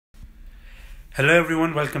Hello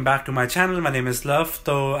everyone, welcome back to my channel. My name is Love.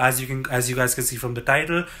 So as you guys can see from the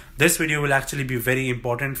title, this video will actually be very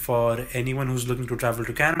important for anyone who's looking to travel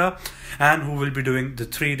to Canada and who will be doing the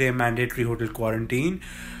 3-day mandatory hotel quarantine.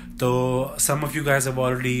 So some of you guys have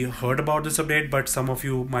already heard about this update, but some of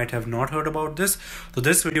you might have not heard about this. So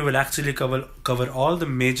this video will actually cover all the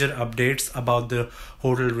major updates about the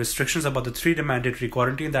hotel restrictions, about the 3-day mandatory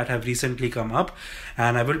quarantine that have recently come up,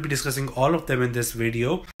 and I will be discussing all of them in this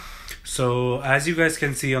video. So as you guys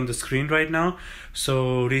can see on the screen right now,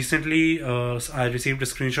 so recently I received a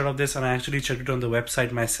screenshot of this and I actually checked it on the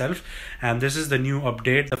website myself, and this is the new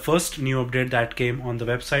update, the first new update that came on the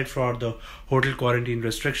website for the hotel quarantine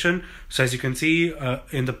restriction. So as you can see,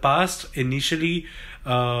 in the past, initially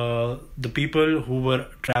the people who were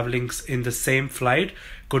traveling in the same flight,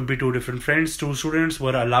 could be two different friends, two students,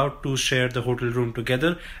 were allowed to share the hotel room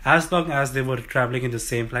together as long as they were traveling in the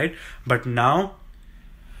same flight. But now,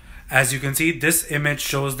 as you can see, this image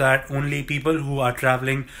shows that only people who are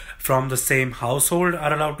traveling from the same household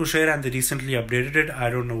are allowed to share, and they recently updated it. I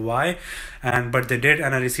don't know why, but they did,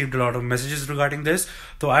 and I received a lot of messages regarding this.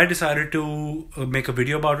 So I decided to make a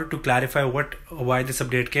video about it to clarify why this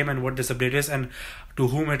update came and what this update is and to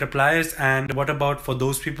whom it applies, and what about for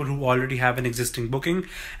those people who already have an existing booking,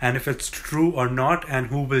 and if it's true or not, and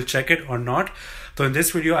who will check it or not. So in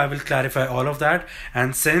this video I will clarify all of that,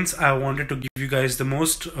 and since I wanted to give you guys the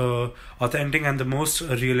most authentic and the most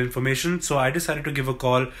real information, so I decided to give a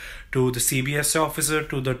call to the CBSA officer,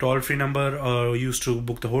 to the toll-free number used to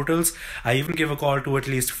book the hotels. I even gave a call to at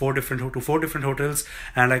least four different hotels,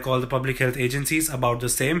 and I called the public health agencies about the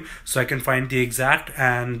same, so I can find the exact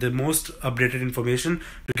and the most updated information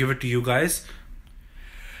to give it to you guys.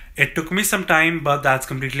 It took me some time, but that's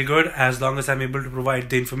completely good. As long as I'm able to provide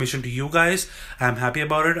the information to you guys, I'm happy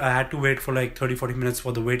about it. I had to wait for like 30-40 minutes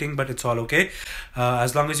for the waiting, but it's all okay.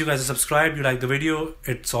 As long as you guys are subscribed, you like the video,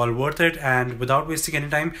 it's all worth it. And without wasting any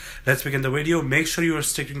time, let's begin the video. Make sure you are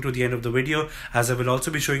sticking to the end of the video, as I will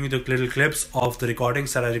also be showing you the little clips of the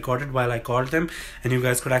recordings that I recorded while I called them, and you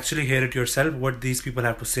guys could actually hear it yourself what these people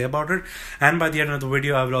have to say about it. And by the end of the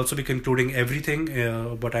video, I will also be concluding everything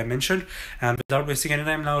what I mentioned. And without wasting any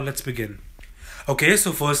time now, let's begin. Okay,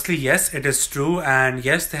 so firstly, yes, it is true, and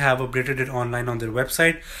yes, they have updated it online on their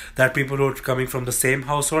website that people who are coming from the same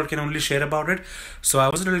household can only share about it. So I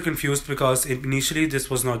was a little confused because initially this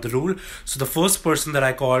was not the rule. So the first person that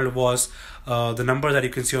I called was the number that you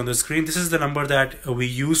can see on the screen. This is the number that we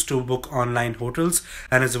use to book online hotels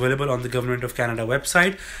and is available on the Government of Canada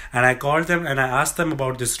website. And I called them and I asked them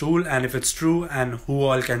about this rule and if it's true and who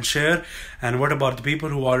all can share and what about the people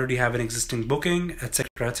who already have an existing booking, etc,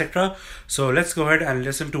 etc. So let's go ahead and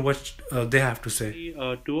listen to what they have to say.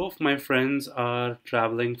 Two of my friends are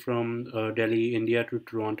traveling from Delhi, India to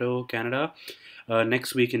Toronto, Canada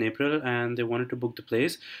next week in April, and they wanted to book the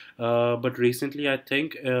place, but recently I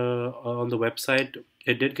think on the website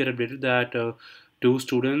it did get updated that two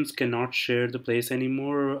students cannot share the place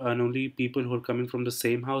anymore, and only people who are coming from the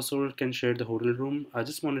same household can share the hotel room. I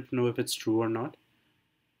just wanted to know if it's true or not.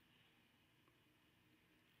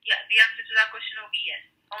 Yeah, the answer to that question will be yes.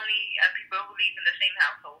 Only people who live in the same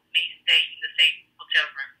household may stay in the same hotel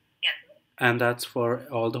room. Yes. And that's for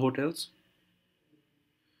all the hotels?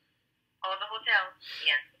 All the hotels,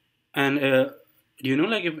 yes. And do you know,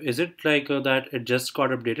 like, is it like that it just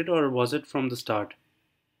got updated, or was it from the start?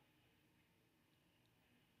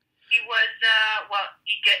 It was, well,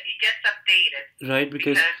 it gets updated. Right,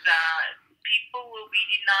 because people will be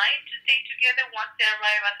denied to stay together once they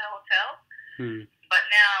arrive at the hotel. But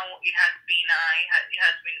now it has been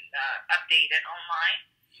updated online.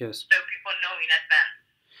 Yes. So people know in advance.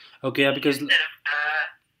 Okay, yeah, because instead of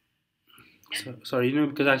sorry, you know,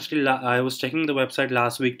 because actually I was checking the website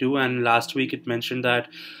last week too, and last week it mentioned that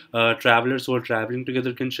travelers who are traveling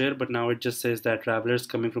together can share, but now it just says that travelers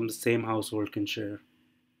coming from the same household can share.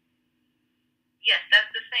 Yes,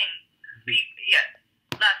 that's the thing. Yes,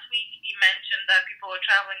 last week he mentioned that people who are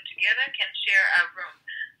traveling together can share a room,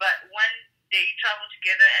 but when they travel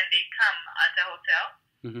together and they come at the hotel,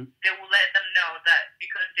 they will let them know that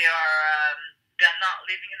because they're not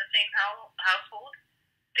living in the same household,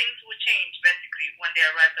 things will change basically when they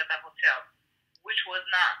arrive at the hotel, which was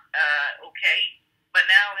not okay, but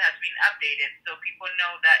now it has been updated so people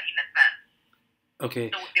know that in advance.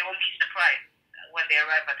 Okay. So they won't be surprised when they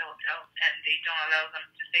arrive at the hotel and they don't allow them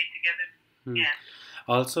to stay together. Yeah.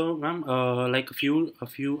 Also, ma'am, like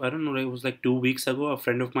I don't know, like, it was like 2 weeks ago, a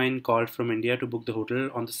friend of mine called from India to book the hotel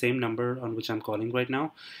on the same number on which I'm calling right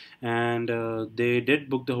now, and they did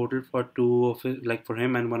book the hotel for two of his, like for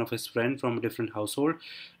him and one of his friend from a different household,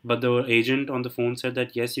 but the agent on the phone said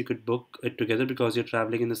that yes, you could book it together because you're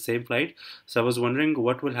traveling in the same flight. So I was wondering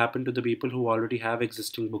what will happen to the people who already have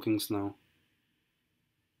existing bookings now.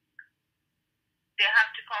 They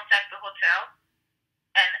have to contact the hotel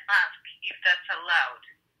and ask if that's allowed.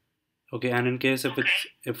 Okay, and in case if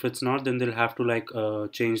Okay. it's not, then they'll have to like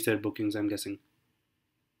change their bookings, I'm guessing.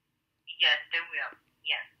 Yes, they will.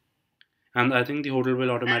 Yes. And I think the hotel will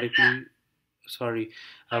And automatically, sorry,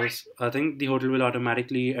 sorry. I think the hotel will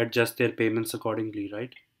automatically adjust their payments accordingly,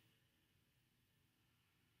 right?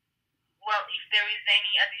 Well, if there is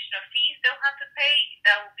any additional fees they'll have to pay,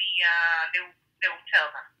 that will be they will tell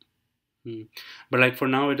them. Hmm. But like for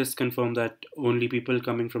now, it is confirmed that only people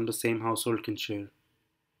coming from the same household can share.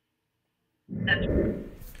 That's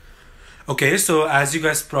Okay, so as you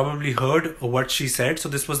guys probably heard what she said, so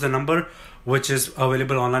this was the number which is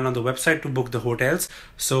available online on the website to book the hotels.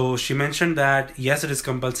 So she mentioned that yes, it is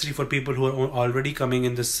compulsory for people who are already coming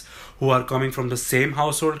in this, who are coming from the same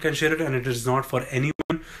household can share it, and it is not for anyone.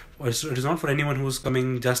 It is not for anyone who's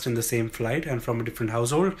coming just in the same flight and from a different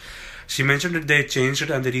household. She mentioned that they changed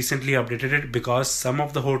it and they recently updated it because some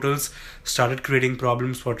of the hotels started creating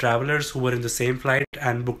problems for travelers who were in the same flight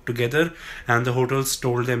and booked together, and the hotels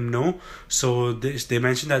told them no. So they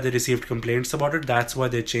mentioned that they received complaints about it. That's why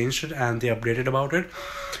they changed it and they updated about it.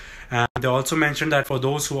 And they also mentioned that for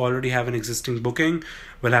those who already have an existing booking,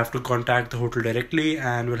 will have to contact the hotel directly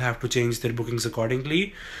and will have to change their bookings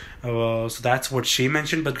accordingly. So that's what she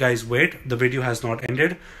mentioned. But guys, wait, the video has not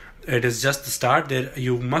ended. It is just the start. There,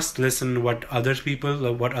 you must listen what other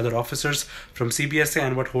people, what other officers from CBSA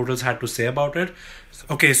and what hotels had to say about it.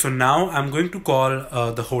 Okay, so now I'm going to call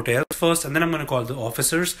the hotels first, and then I'm going to call the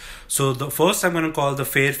officers. So the first I'm going to call the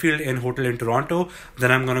Fairfield Inn Hotel in Toronto.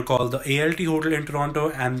 Then I'm going to call the ALT Hotel in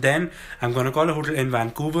Toronto, and then I'm going to call a hotel in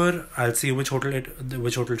Vancouver. I'll see which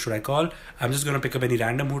hotel should I call. I'm just going to pick up any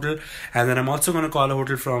random hotel, and then I'm also going to call a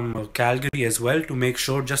hotel from Calgary as well to make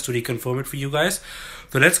sure, just to reconfirm it for you guys.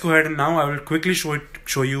 So let's go ahead, and now I will quickly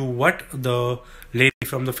show you what the lady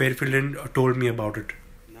from the Fairfield Inn told me about it.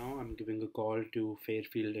 Now I'm giving a call to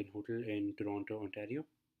Fairfield Inn Hotel in Toronto, Ontario.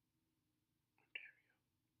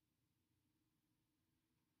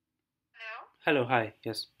 hello. Hello, hi,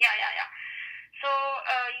 yes. Yeah. So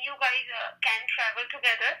you guys can travel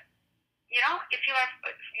together. You know, if you have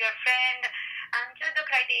your friend, answer the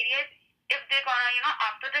criteria if they're gonna,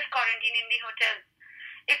 after this quarantine in the hotel.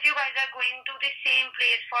 If you guys are going to the same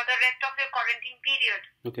place for the rest of your quarantine period.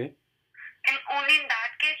 Okay. And only in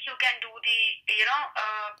that case you can do the,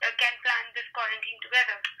 can plan this quarantine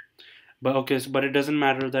together. But okay, but it doesn't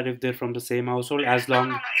matter that if they're from the same household, as long.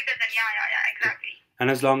 No, it doesn't. Yeah, exactly. And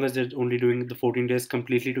as long as they're only doing the 14 days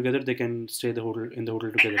completely together, they can stay in the hotel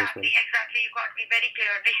together as well. Exactly. You got me very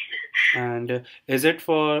clearly. And is it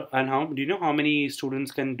for, and how do you know how many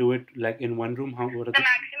students can do it like in one room? What are the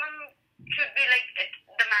maximum should be like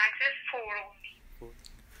the max is 4 only.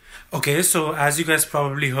 Okay, so as you guys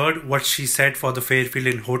probably heard what she said for the Fairfield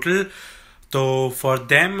Inn Hotel. So for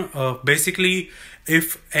them, basically,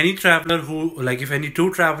 if any traveler if any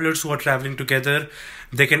two travelers who are traveling together,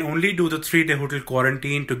 they can only do the 3-day hotel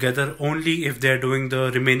quarantine together only if they're doing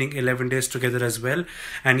the remaining 11 days together as well.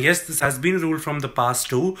 And yes, this has been a rule from the past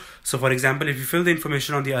too. So for example, if you fill the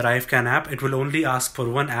information on the ArriveCan app, it will only ask for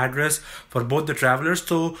one address for both the travelers.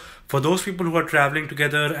 So for those people who are traveling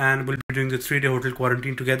together and will be doing the 3-day hotel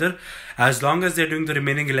quarantine together, as long as they're doing the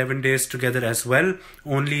remaining 11 days together as well,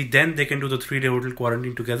 only then they can do the 3-day hotel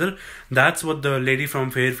quarantine together. That's what the lady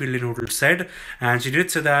from Fairfield Inn Hotel said. And she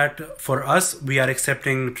did say that for us, we are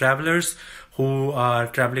accepting travelers who are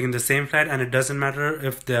traveling in the same flight, and it doesn't matter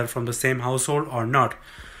if they are from the same household or not.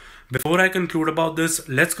 Before I conclude about this,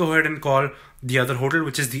 let's go ahead and call the other hotel,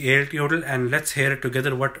 which is the ALT hotel, and let's hear it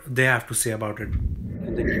together what they have to say about it.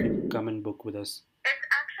 And then you can come and book with us. It's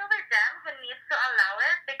actually them who needs to allow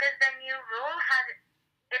it because the new rule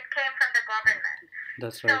it came from the government.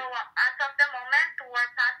 That's right. So as of the moment,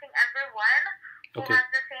 we're passing everyone who has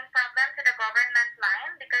the same problem to the government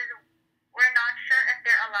line because we're not sure if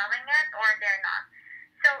they're allowing it or they're not.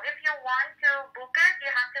 So if you want to book it, you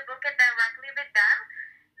have to book it directly with them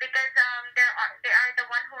because they are the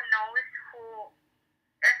one who knows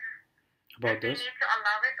if they need to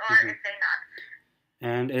allow it or if they not.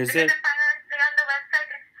 And is because it apparently on the website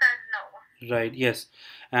it says no. right? Yes.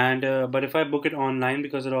 And but if I book it online,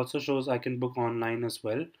 because it also shows I can book online as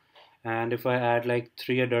well, and if I add like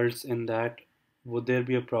 3 adults in that, Would there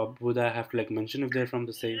be a problem? Would I have to like mention if they're from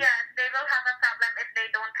the same? Yes, they will have a problem if they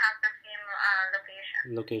don't have the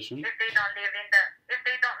same location. If they don't live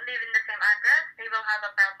in the same address, they will have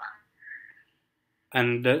a problem.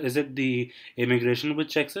 And is it the immigration which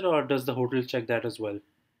checks it, or does the hotel check that as well?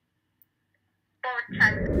 Both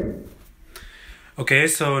check. Okay,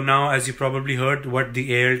 so now as you probably heard what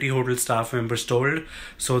the ALT hotel staff members told,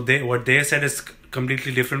 so what they said is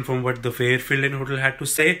completely different from what the Fairfield Inn hotel had to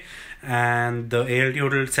say, and the ALT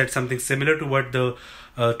hotel said something similar to what the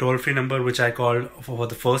toll-free number which I called for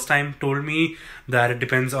the first time told me, that it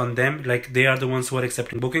depends on them, like they are the ones who are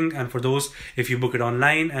accepting booking, and for those, if you book it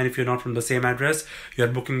online and if you're not from the same address, your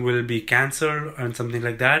booking will be cancelled and something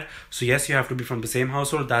like that. So yes, you have to be from the same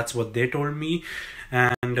household. That's what they told me.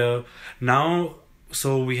 And now,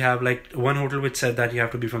 so we have like one hotel which said that you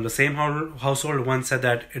have to be from the same household. One said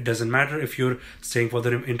that it doesn't matter if you're staying for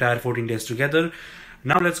the entire 14 days together.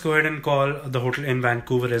 Now let's go ahead and call the hotel in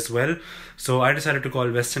Vancouver as well. So I decided to call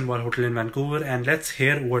Westin Wall Hotel in Vancouver, and let's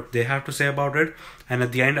hear what they have to say about it. And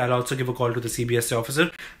at the end, I'll also give a call to the CBSA officer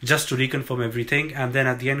just to reconfirm everything. And then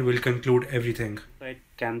at the end, we'll conclude everything. Right?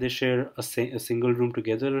 Can they share a single room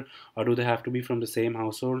together, or do they have to be from the same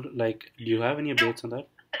household? Like, do you have any updates on that?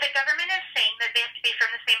 The government is saying that they have to be from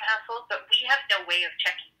the same household, but we have no way of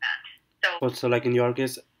checking that. So like in your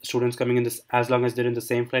case, students coming in this, as long as they're in the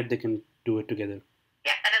same flight, they can do it together.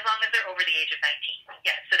 Yeah, and as long as they're over the age of 19.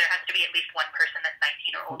 Yeah, so there has to be at least one person that's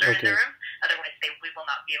 19 or older in the room. Otherwise, we will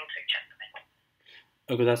not be able to check them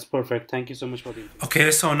in. Okay, that's perfect. Thank you so much for the info. Okay,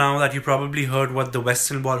 so now that you probably heard what the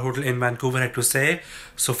Westin Wall Hotel in Vancouver had to say.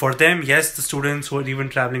 So for them, yes, the students who are even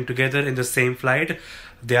traveling together in the same flight,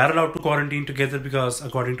 they are allowed to quarantine together, because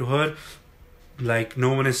according to her, like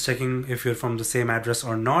no one is checking if you're from the same address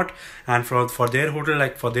or not. And for their hotel,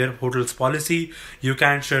 like for their hotel's policy, you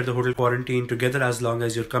can share the hotel quarantine together as long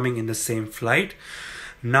as you're coming in the same flight.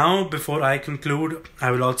 Now, before I conclude,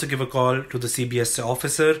 I will also give a call to the CBSA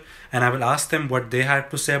officer, and I will ask them what they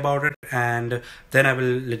had to say about it, and then I will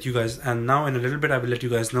let you guys, and now in a little bit I will let you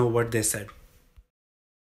guys know what they said.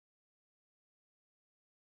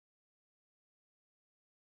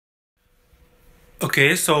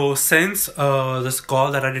 Okay, so since this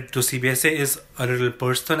call that I did to CBSA is a little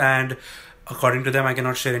personal, and according to them, I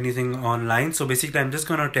cannot share anything online. So basically, I'm just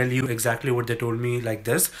gonna tell you exactly what they told me like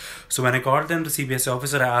this. So when I called them, the CBSA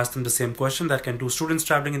officer, I asked them the same question, that can two students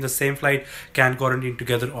traveling in the same flight can quarantine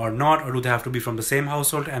together or not, or do they have to be from the same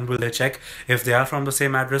household, and will they check if they are from the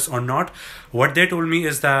same address or not? What they told me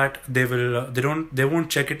is that they won't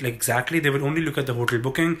check it like exactly. They will only look at the hotel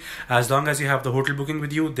booking. As long as you have the hotel booking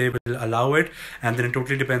with you, they will allow it, and then it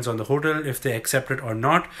totally depends on the hotel if they accept it or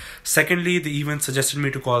not. Secondly, they even suggested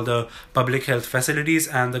me to call the public health facilities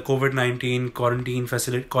and the COVID-19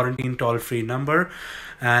 quarantine toll-free number,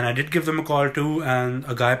 and I did give them a call too, and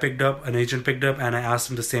an agent picked up, and I asked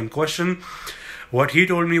him the same question. What he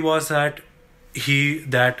told me was that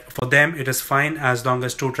for them it is fine as long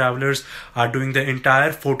as two travelers are doing the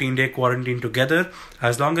entire 14-day quarantine together.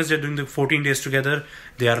 As long as they're doing the 14 days together,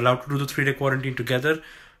 they are allowed to do the 3-day quarantine together.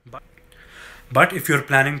 But if you're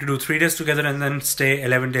planning to do 3 days together and then stay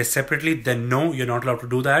 11 days separately, then no, you're not allowed to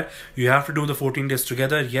do that. You have to do the 14 days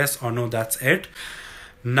together, yes or no, that's it.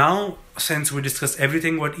 Now, since we discussed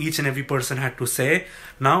everything what each and every person had to say,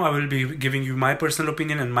 now I will be giving you my personal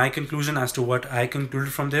opinion and my conclusion as to what I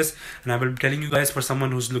concluded from this. And I will be telling you guys for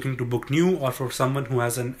someone who's looking to book new, or for someone who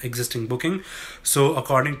has an existing booking. So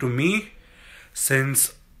according to me,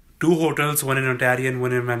 since two hotels, one in Ontario and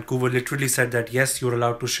one in Vancouver, literally said that yes, you're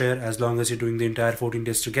allowed to share as long as you're doing the entire 14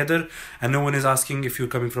 days together, and no one is asking if you're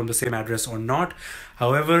coming from the same address or not.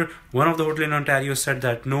 However, one of the hotels in Ontario said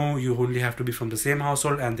that no, you only have to be from the same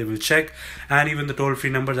household and they will check. And even the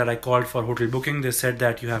toll-free number that I called for hotel booking, they said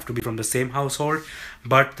that you have to be from the same household.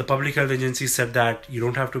 But the public health agency said that you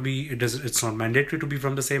don't have to be, it's not mandatory to be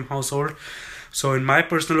from the same household. So in my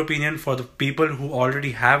personal opinion, for the people who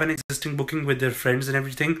already have an existing booking with their friends and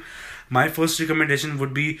everything, my first recommendation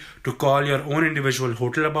would be to call your own individual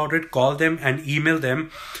hotel about it. Call them and email them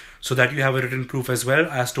so that you have a written proof as well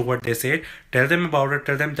as to what they say. Tell them about it.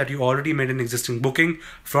 Tell them that you already made an existing booking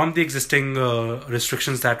from the existing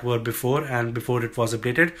restrictions that were before and before it was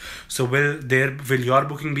updated. So will your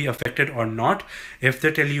booking be affected or not? If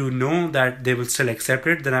they tell you no, that they will still accept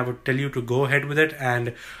it, then I would tell you to go ahead with it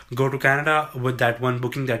and go to Canada with that one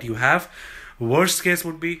booking that you have. Worst case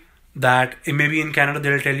would be that maybe in Canada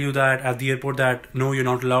they'll tell you that at the airport that no, you're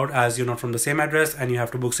not allowed as you're not from the same address and you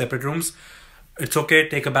have to book separate rooms. It's okay,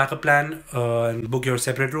 take a backup plan and book your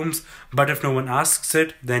separate rooms. But if no one asks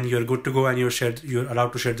it, then you're good to go and you're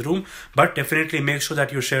allowed to share the room. But definitely make sure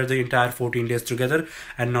that you share the entire 14 days together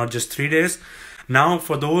and not just 3 days. Now,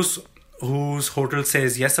 for those whose hotel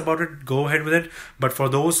says yes about it, go ahead with it. But for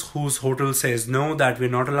those whose hotel says no, that we're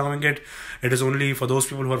not allowing it, it is only for those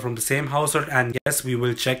people who are from the same household, and yes, we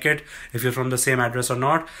will check it if you're from the same address or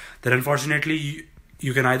not, then unfortunately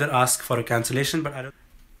you can either ask for a cancellation, but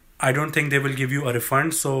I don't think they will give you a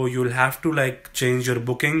refund. So you'll have to like change your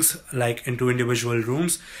bookings like into individual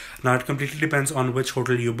rooms. Now it completely depends on which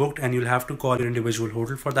hotel you booked, and you'll have to call your individual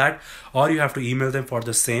hotel for that, or you have to email them for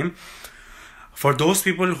the same. For those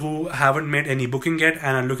people who haven't made any booking yet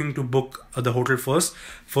and are looking to book the hotel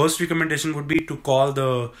first recommendation would be to call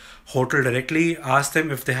the hotel directly, ask them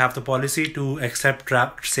if they have the policy to accept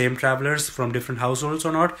same travelers from different households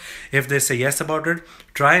or not. If they say yes about it,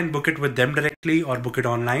 try and book it with them directly or book it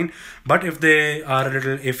online. But if they are a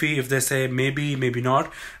little iffy, if they say maybe, maybe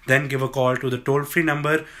not, then give a call to the toll-free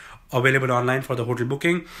number available online for the hotel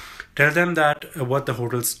booking. Tell them that what the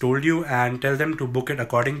hotels told you and tell them to book it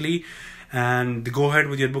accordingly, and go ahead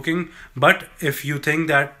with your booking. But if you think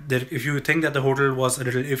that the hotel was a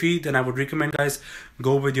little iffy, then I would recommend, guys,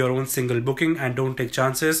 go with your own single booking and don't take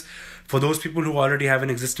chances. For those people who already have an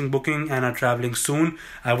existing booking and are traveling soon,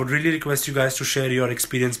 I would really request you guys to share your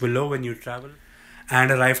experience below when you travel and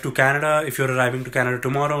arrive to Canada. If you're arriving to Canada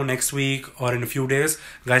tomorrow, next week, or in a few days,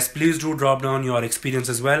 guys, please do drop down your experience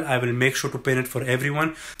as well. I will make sure to pin it for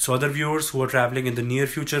everyone, so other viewers who are traveling in the near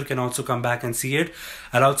future can also come back and see it.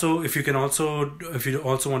 And also, if you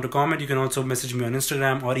also want to comment, you can also message me on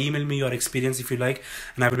Instagram or email me your experience if you like,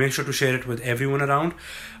 and I will make sure to share it with everyone around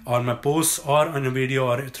on my posts or on a video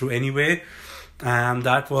or through any way. And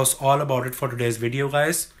that was all about it for today's video,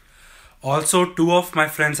 guys. Also, two of my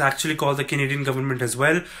friends actually called the Canadian government as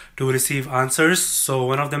well to receive answers. So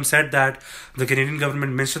one of them said that the Canadian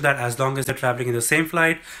government mentioned that as long as they're traveling in the same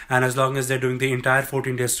flight and as long as they're doing the entire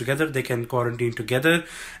 14 days together, they can quarantine together.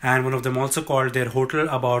 And one of them also called their hotel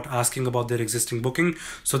about asking about their existing booking.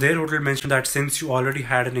 So their hotel mentioned that since you already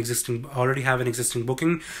have an existing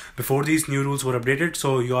booking before these new rules were updated,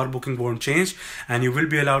 so your booking won't change and you will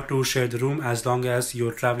be allowed to share the room as long as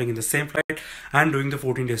you're traveling in the same flight and doing the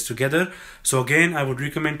 14 days together. So again, I would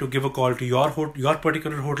recommend to give a call to your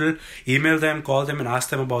particular hotel, email them, call them and ask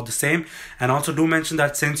them about the same. And also do mention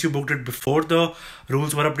that since you booked it before the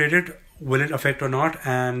rules were updated, will it affect or not?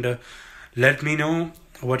 And let me know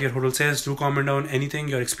what your hotel says. Do comment on anything,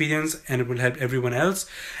 your experience, and it will help everyone else.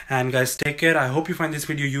 And guys, take care. I hope you find this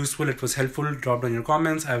video useful. It was helpful. Drop down your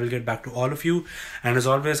comments. I will get back to all of you. And as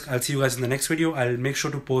always, I'll see you guys in the next video. I'll make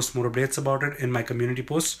sure to post more updates about it in my community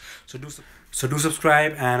posts. So do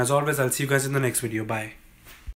subscribe. And as always, I'll see you guys in the next video. Bye.